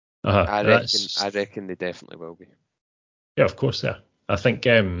reckon they definitely will be. Yeah, of course, yeah. I think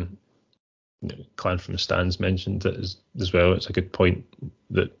Clan from the Stands mentioned it as well. It's a good point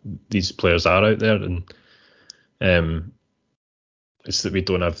that these players are out there, and it's that we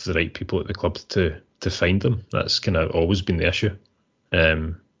don't have the right people at the club to find them. That's kind of always been the issue.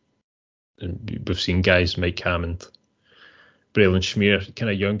 And we've seen guys, Mike Hammond, Braylon Schmeer, kind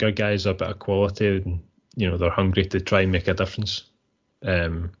of younger guys, a bit of quality, and they're hungry to try and make a difference.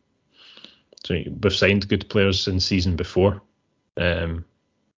 So we've signed good players in season before. Even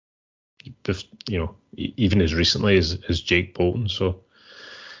as recently as Jake Bolton. So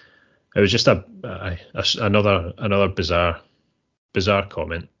it was just another bizarre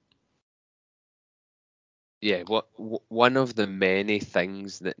comment. Yeah, one of the many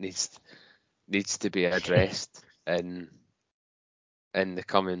things that needs to be addressed in the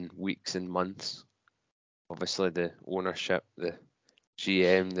coming weeks and months. Obviously, the ownership, the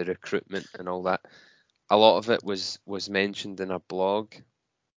GM, the recruitment, and all that. A lot of it was mentioned in a blog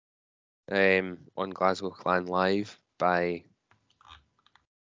on Glasgow Clan Live by,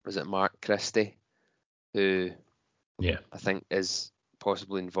 was it Mark Christie, who I think is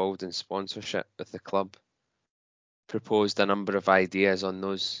possibly involved in sponsorship with the club. Proposed a number of ideas on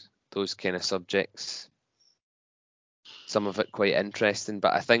those kind of subjects. Some of it quite interesting,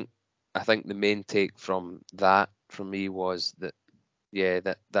 but I think the main take from that for me was that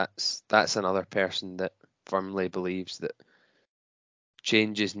that's another person that firmly believes that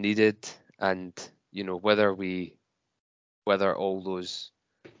change is needed, and whether all those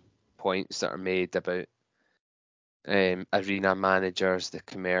points that are made about arena managers, the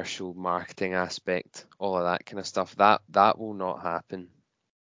commercial marketing aspect, all of that kind of stuff, that will not happen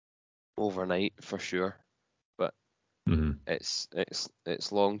overnight for sure. But it's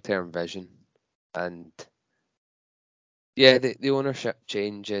long-term vision, and the ownership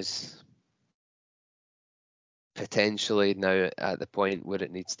changes potentially now at the point where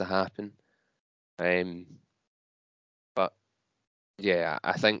it needs to happen. But yeah,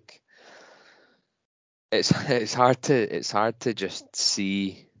 I think it's hard to just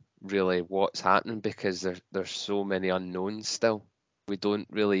see really what's happening because there's so many unknowns still. We don't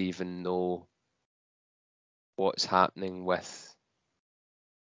really even know what's happening with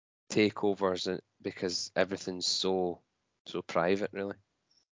takeovers because everything's so private, really.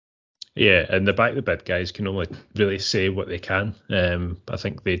 Yeah, and the back the bid guys can only really say what they can. I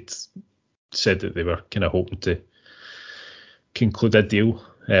think they'd said that they were kind of hoping to conclude a deal,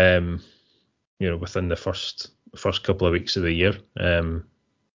 within the first couple of weeks of the year.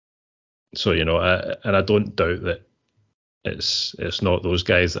 So and I don't doubt that it's not those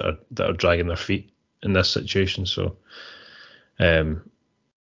guys that are dragging their feet in this situation. So,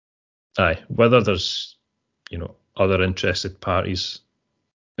 whether there's other interested parties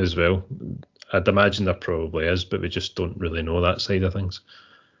as well, I'd imagine there probably is, but we just don't really know that side of things.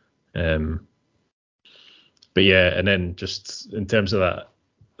 But yeah, and then just in terms of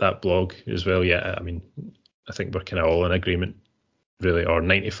that blog as well, yeah, I mean, I think we're kind of all in agreement, really, or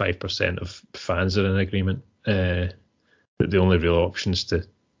 95% of fans are in agreement that the only real options to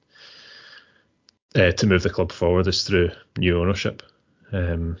to move the club forward is through new ownership.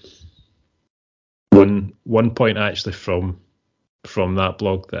 One point actually from that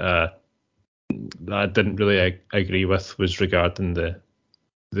blog that I didn't really agree with was regarding the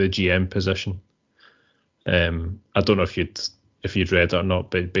GM position. I don't know if you'd read it or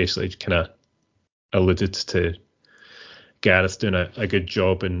not, but basically kind of alluded to Gareth doing a good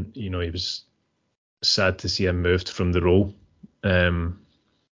job, and he was sad to see him moved from the role. I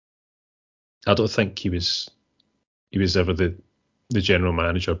don't think he was ever the general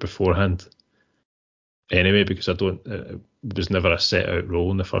manager beforehand. Anyway, because it was never a set out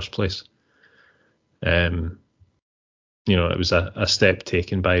role in the first place. It was a step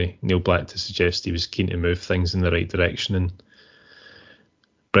taken by Neil Black to suggest he was keen to move things in the right direction and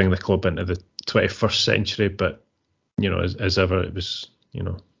bring the club into the 21st century. But, as ever, it was,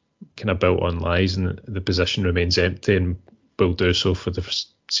 kind of built on lies, and the position remains empty and will do so for the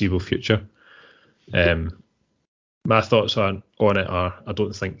foreseeable future. My thoughts on it are, I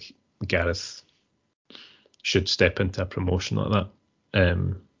don't think Gareth should step into a promotion like that.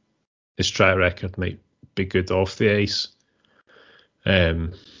 His track record might be good off the ice. I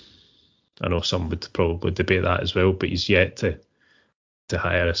know some would probably debate that as well, but he's yet to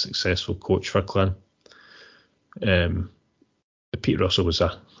hire a successful coach for Clan. Pete Russell was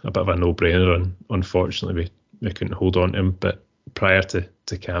a bit of a no-brainer, and unfortunately we couldn't hold on to him. But prior to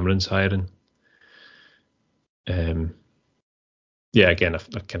Cameron's hiring, again, I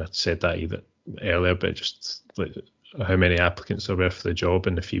kind of said that either earlier, but just like how many applicants there were for the job,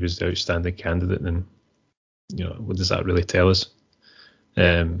 and if he was the outstanding candidate, then what does that really tell us?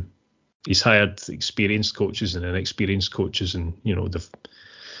 He's hired experienced coaches and inexperienced coaches, and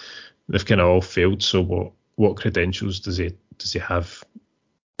they've kind of all failed. So what credentials does he have,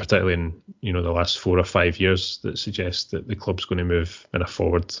 particularly in the last 4 or 5 years, that suggest that the club's going to move in a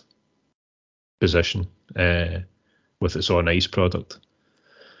forward position with its on ice product?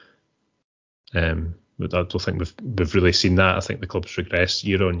 But I don't think we've really seen that. I think the club's regressed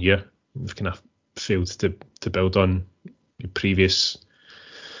year on year. We've kind of failed to build on previous.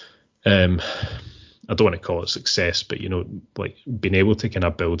 I don't want to call it success, but like being able to kind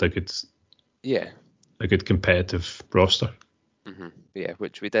of build a good competitive roster. Mm-hmm. Yeah,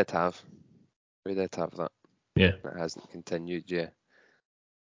 which we did have. We did have that. Yeah, it hasn't continued. Yeah,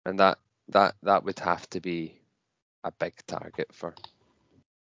 and that would have to be a big target for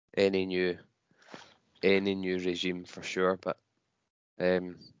any new regime for sure. But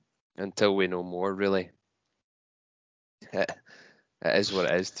until we know more, really, it is what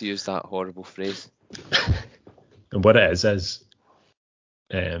it is, to use that horrible phrase. And what it is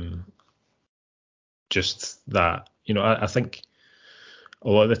just that, I think a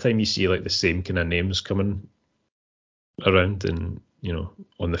lot of the time you see like the same kind of names coming around, and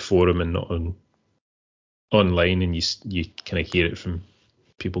on the forum and not online, and you kind of hear it from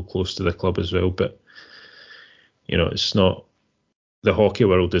people close to the club as well. But it's not, the hockey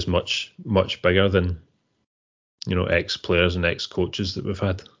world is much bigger than ex-players and ex-coaches that we've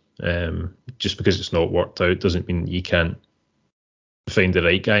had. Just because it's not worked out doesn't mean you can't find the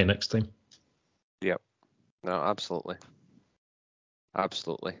right guy next time. Yep. No, absolutely.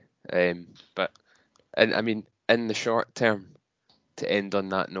 But I mean, in the short term, to end on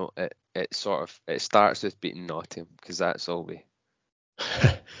that note, it starts with beating Nottingham, because that's all we.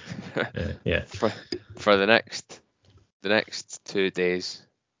 Yeah. For the next 2 days,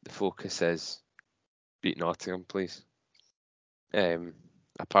 the focus is beat Nottingham, please.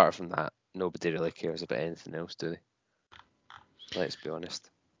 Apart from that, nobody really cares about anything else, do they? Let's be honest.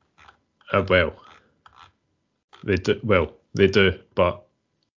 Well, they do, but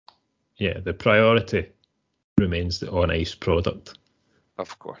yeah, the priority remains the on-ice product.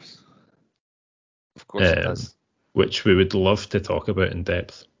 Of course it does. Which we would love to talk about in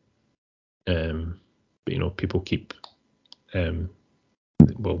depth. But people keep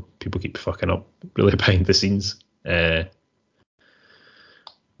fucking up really behind the scenes.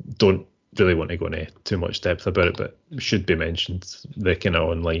 Don't really want to go into too much depth about it, but it should be mentioned, the kind of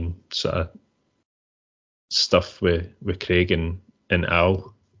online sort of stuff with Craig and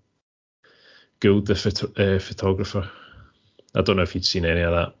Al Gould, the photographer. I don't know if you'd seen any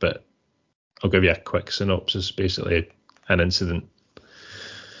of that, but I'll give you a quick synopsis. Basically, an incident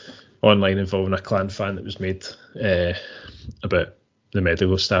online involving a Clan fan that was made about the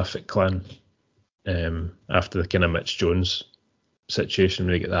medical staff at Clan after the kind of Mitch Jones situation,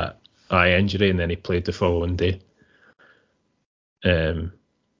 where he got that eye injury and then he played the following day. So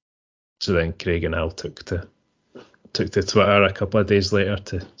then Craig and Al took to Twitter a couple of days later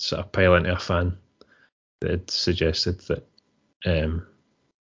to sort of pile into a fan that had suggested that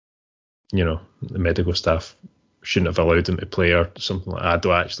the medical staff shouldn't have allowed him to play or something like that. I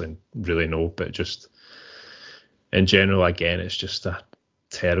don't actually really know, but just in general, again, it's just a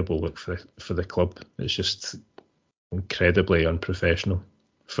terrible look for the club. It's just incredibly unprofessional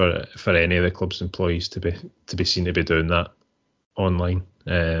for any of the club's employees to be seen to be doing that online.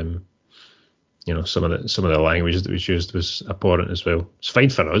 Some of the language that was used was abhorrent as well. It's fine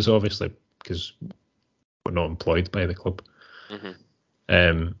for us, obviously, because we're not employed by the club.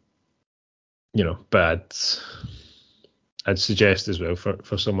 Mm-hmm. But I'd suggest as well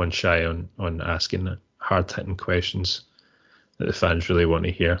for someone shy on asking hard-hitting questions that the fans really want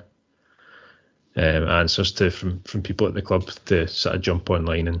to hear answers to from people at the club, to sort of jump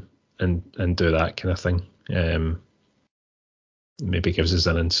online and do that kind of thing. Maybe gives us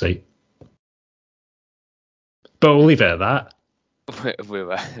an insight. But we'll leave it at that. We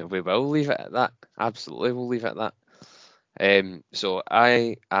will leave it at that. Absolutely, we'll leave it at that. So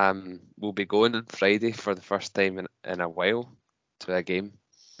I will be going on Friday for the first time in a while to a game.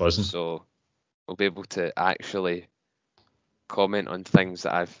 Buzzing. So we'll be able to actually comment on things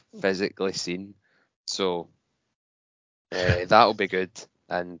that I've physically seen. So that'll be good.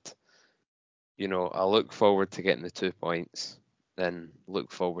 And, I look forward to getting the 2 points, then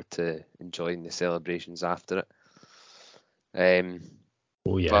look forward to enjoying the celebrations after it.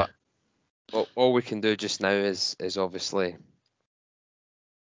 Oh yeah. But all we can do just now is obviously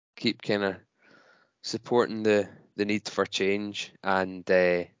keep kind of supporting the need for change and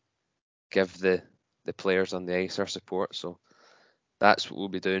give the players on the ice our support. So that's what we'll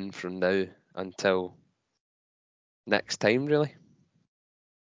be doing from now until next time, really.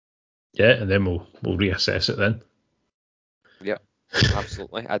 Yeah, and then we'll reassess it then. Yep,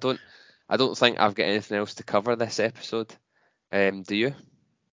 absolutely. I don't think I've got anything else to cover this episode. Do you?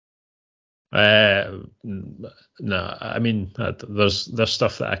 No, I mean, there's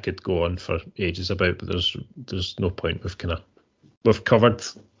stuff that I could go on for ages about, but there's no point. We've covered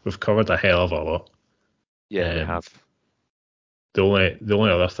a hell of a lot. Yeah, we have. The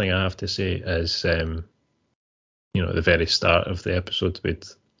only other thing I have to say is, at the very start of the episode,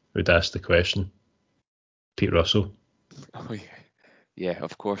 we'd asked the question, Pete Russell. Oh yeah,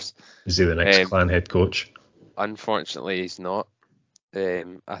 of course. Is he the next Clan head coach? Unfortunately, he's not. I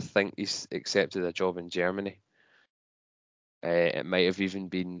think he's accepted a job in Germany. It might have even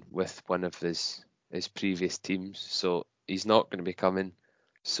been with one of his previous teams, so he's not going to be coming.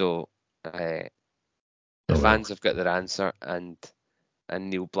 So the fans have got their answer, and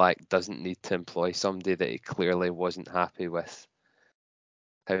Neil Black doesn't need to employ somebody that he clearly wasn't happy with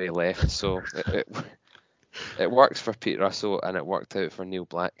how he left. So it works for Pete Russell, and it worked out for Neil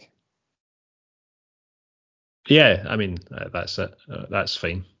Black. Yeah, I mean, that's it. That's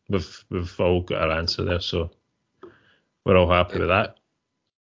fine. We've all got our answer there, so we're all happy with that.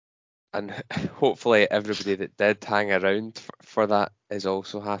 And hopefully everybody that did hang around for that is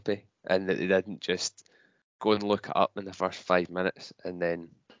also happy, and that they didn't just go and look it up in the first 5 minutes and then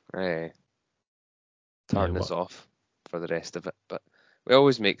turn us off for the rest of it. But we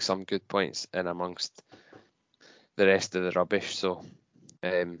always make some good points in amongst the rest of the rubbish. So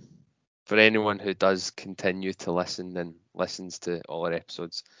for anyone who does continue to listen and listens to all our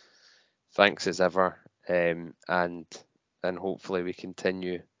episodes, thanks as ever, and hopefully we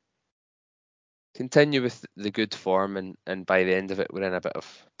continue with the good form, and by the end of it we're in a bit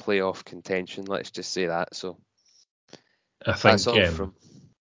of playoff contention, let's just say that. So I think that's all from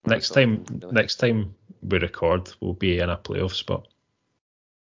next time we record we'll be in a playoff spot.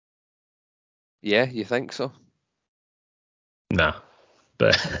 Yeah, you think so? Nah,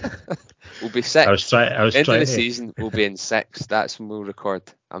 but we'll be 6th. I was trying end of the season we'll be in 6th. That's when we'll record.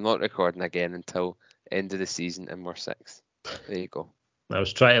 I'm not recording again until end of the season, and we're 6th. There you go. I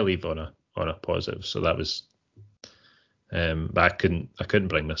was trying to leave on a positive, so that was but I couldn't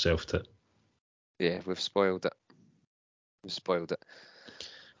bring myself to it. Yeah, we've spoiled it.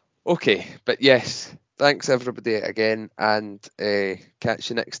 Okay, but yes, thanks everybody again, and catch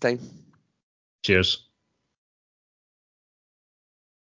you next time. Cheers.